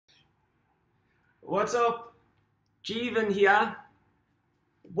What's up? Jeevan here.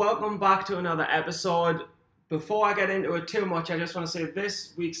 Welcome back to another episode. Before I get into it too much, I just want to say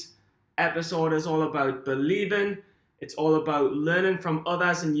this week's episode is all about believing. It's all about learning from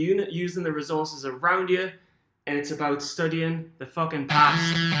others and using the resources around you. And it's about studying the fucking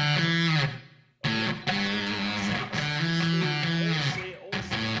past.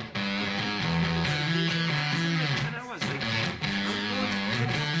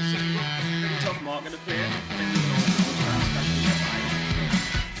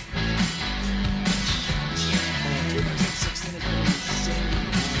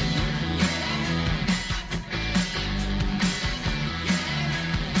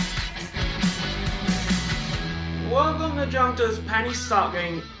 Welcome to Jonk's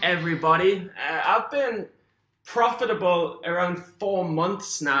PennyStocking, everybody. I've been profitable around 4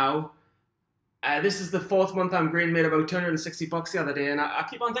 months now. This is the fourth month I'm green, made about 260 bucks the other day, and I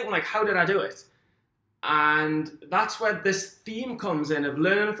keep on thinking, like, how did I do it? And that's where this theme comes in of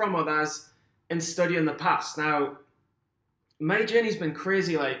learning from others and studying the past. Now, my journey's been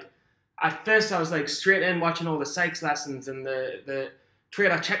crazy. Like, at first I was like straight in watching all the Sykes lessons and the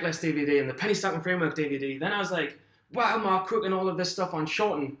trader checklist DVD and the penny stocking framework DVD. Then I was like, wow, Mark Crook and all of this stuff on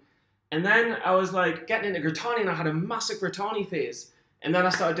Shorten. And then I was like getting into Gritani, and I had a massive Gritani phase. And then I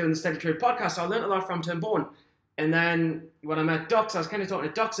started doing the Steady Trade podcast, so I learned a lot from Tim Bourne. And then when I met Dux, I was kind of talking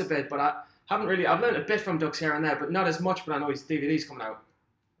to Dux a bit, but I've learned a bit from Dux here and there, but not as much, but I know his DVD's coming out.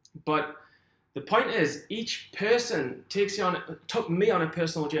 But the point is, each person took me on a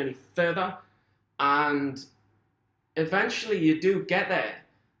personal journey further, and eventually you do get there.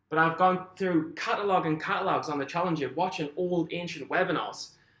 But I've gone through catalogs on the challenge of watching old ancient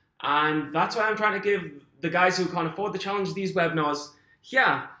webinars. And that's why I'm trying to give the guys who can't afford the challenge these webinars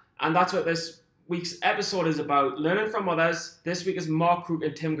here. And that's what this week's episode is about. Learning from others. This week is Mark Crook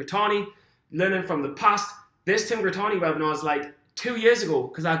and Tim Gritani. Learning from the past. This Tim Gritani webinar is like 2 years ago,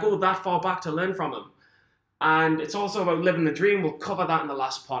 because I go that far back to learn from him. And it's also about living the dream. We'll cover that in the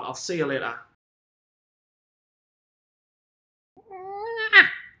last part. I'll see you later.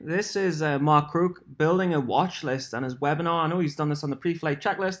 This is Mark Crook building a watch list and his webinar. I know he's done this on the pre-flight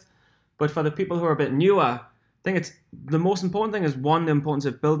checklist, but for the people who are a bit newer, I think it's the most important thing is, one, the importance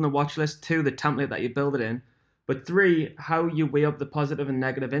of building a watch list, two, the template that you build it in, but three, how you weigh up the positive and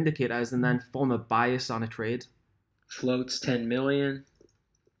negative indicators and then form a bias on a trade. Floats 10 million.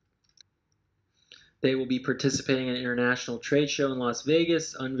 They will be participating in an international trade show in Las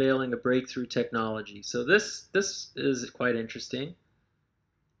Vegas, unveiling a breakthrough technology. So this is quite interesting.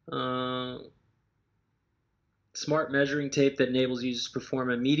 Smart measuring tape that enables users to perform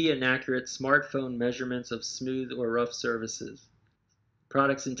immediate and accurate smartphone measurements of smooth or rough surfaces.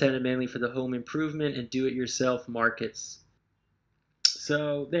 Products intended mainly for the home improvement and do-it-yourself markets.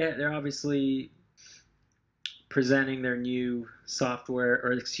 So they're obviously presenting their new software,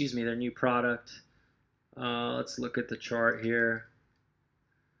 or excuse me, their new product. Let's look at the chart here.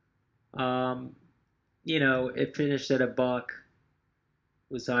 It finished at $1.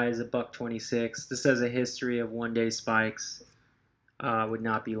 Was high as $1.26. This has a history of one-day spikes. Would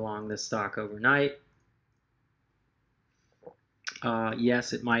not be long this stock overnight.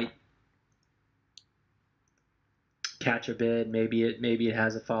 Yes, it might catch a bid. Maybe it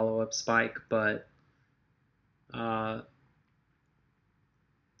has a follow-up spike, but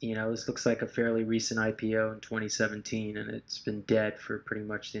this looks like a fairly recent IPO in 2017, and it's been dead for pretty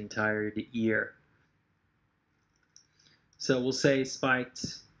much the entire year. So we'll say spiked,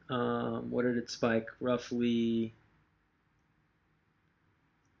 what did it spike? Roughly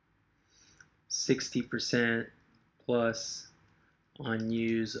 60% plus on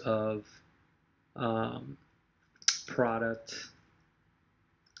news of product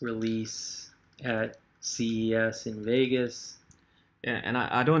release at CES in Vegas. Yeah, and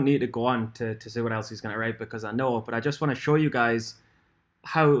I don't need to go on to see what else he's going to write, because I know, but I just want to show you guys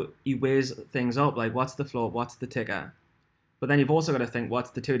how he weighs things up. Like, what's the float? What's the ticker? But then you've also got to think,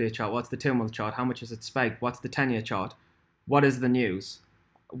 what's the 2-day chart? What's the 2-month chart? How much has it spiked? What's the 10-year chart? What is the news?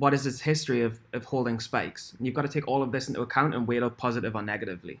 What is its history of holding spikes? And you've got to take all of this into account and weigh it up positive or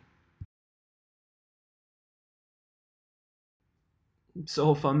negatively.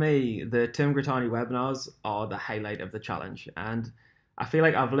 So for me, the Tim Gritani webinars are the highlight of the challenge. And I feel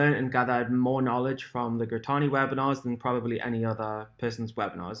like I've learned and gathered more knowledge from the Gritani webinars than probably any other person's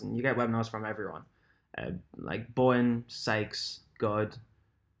webinars. And you get webinars from everyone. Like Bowen, Sykes, God,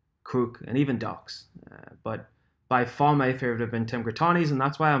 Crook, and even Dux. But by far my favorite have been Tim Gritani's, and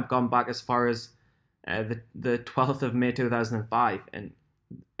that's why I've gone back as far as the 12th of May 2005. And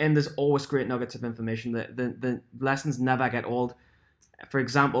there's always great nuggets of information. The lessons never get old. For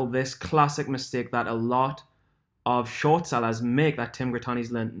example, this classic mistake that a lot of short sellers make that Tim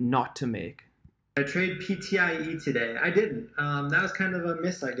Grittani's learned not to make. I trade PTIE today. I didn't. That was kind of a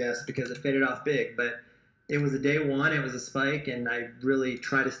miss, I guess, because it faded off big. But it was a day one. It was a spike, and I really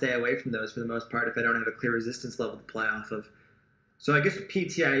try to stay away from those for the most part if I don't have a clear resistance level to play off of. So I guess with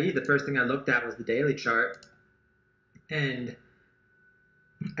PTIE, the first thing I looked at was the daily chart, and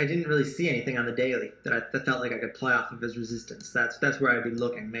I didn't really see anything on the daily that felt like I could play off of as resistance. That's where I'd be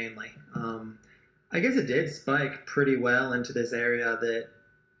looking mainly. I guess it did spike pretty well into this area that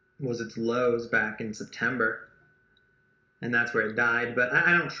was its lows back in September, and that's where it died. But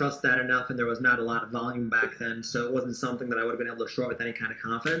I don't trust that enough, and there was not a lot of volume back then, so it wasn't something that I would have been able to short with any kind of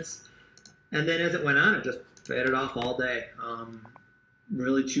confidence. And then as it went on, it just faded off all day.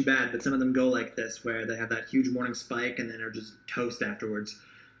 Really too bad, but some of them go like this, where they have that huge morning spike and then are just toast afterwards.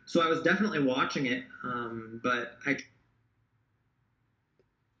 So I was definitely watching it, but I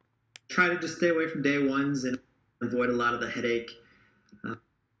try to just stay away from day ones and avoid a lot of the headache.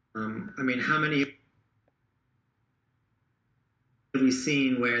 I mean, how many have we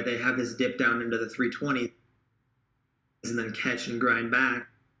seen where they have this dip down into the 320s and then catch and grind back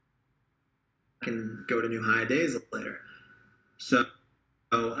and go to new high days later? So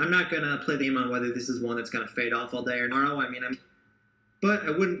I'm not going to play the game on whether this is one that's going to fade off all day or tomorrow. I mean, but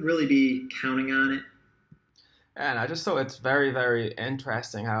I wouldn't really be counting on it. And I just thought it's very, very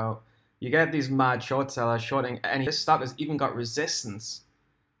interesting how you get these mad short sellers shorting, and this stock has even got resistance.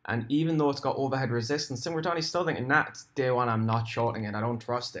 And even though it's got overhead resistance, Tim Grittani's still thinking, nah, it's day one, I'm not shorting it, I don't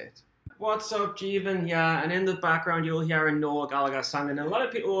trust it. What's up, Jeevan here? And in the background, you'll hear a Noah Gallagher song. And a lot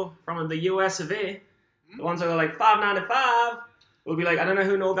of people from the US of A, the ones that are like 595, will be like, I don't know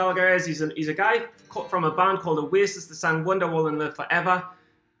who Noel Gallagher is. He's a guy from a band called Oasis that sang Wonderwall and Live Forever.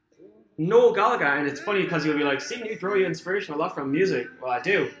 Noel Gallagher, and it's funny because you'll be like, see, you draw your inspiration a lot from music. Well, I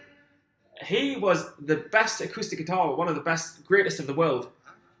do. He was the best acoustic guitar, one of the best, greatest of the world.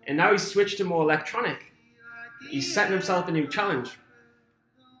 And now he's switched to more electronic. He's setting himself a new challenge.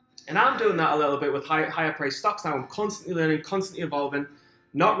 And I'm doing that a little bit with higher price stocks now. I'm constantly learning, constantly evolving,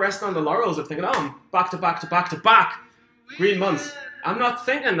 not resting on the laurels of thinking, oh, I'm back to back to back to back. Green months. I'm not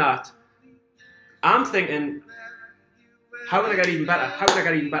thinking that. I'm thinking, how can I get even better? How can I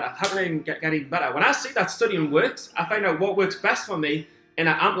get even better? How can I get even better? When I see that studying works, I find out what works best for me, and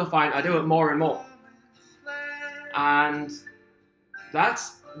I amplify it, I do it more and more. And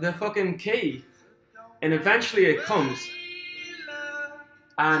that's the fucking key. And eventually it comes.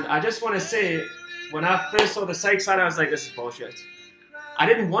 And I just want to say, when I first saw the Sykes side, I was like, this is bullshit. I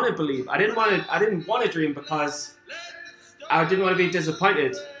didn't want to believe. I didn't want to dream because I didn't want to be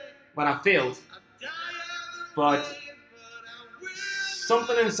disappointed when I failed. But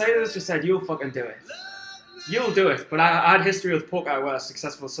something inside of us just said, you'll fucking do it. You'll do it. But I had history with poker where I was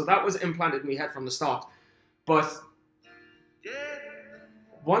successful, so that was implanted in my head from the start. But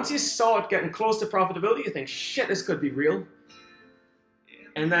once you start getting close to profitability, you think, shit, this could be real.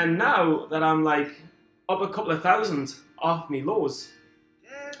 And then now that I'm like up a couple of thousand off me lows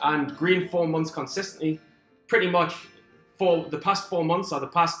and green 4 months consistently, pretty much for the past 4 months or the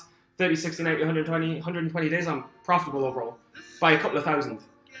past 30, 60, 90, 120 days, I'm profitable overall by a couple of thousand.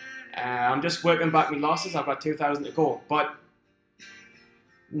 I'm just working back my losses. I've got 2,000 to go. But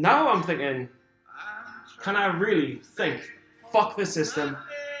now I'm thinking, can I really think, fuck the system,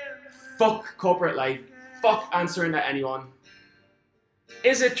 fuck corporate life, fuck answering to anyone?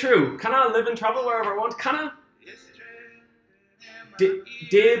 Is it true? Can I live and travel wherever I want? Can I?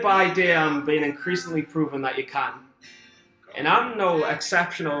 Day by day, I'm being increasingly proven that you can. And I'm no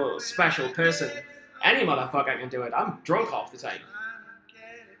exceptional, special person. Any motherfucker can do it. I'm drunk half the time.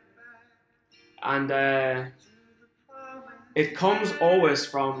 And it comes always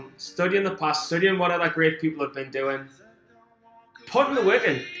from studying the past, studying what other great people have been doing, putting the work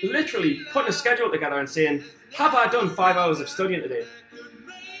in, literally putting a schedule together and saying, have I done 5 hours of studying today?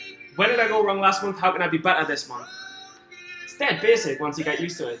 Where did I go wrong last month? How can I be better this month? It's dead basic once you get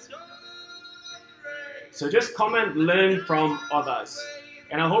used to it. So just comment, learn from others.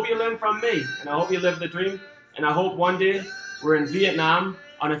 And I hope you learn from me. And I hope you live the dream. And I hope one day we're in Vietnam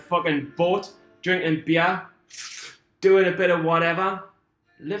on a fucking boat, drinking beer, doing a bit of whatever,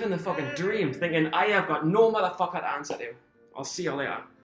 living the fucking dream, thinking I have got no motherfucker to answer to. I'll see you later.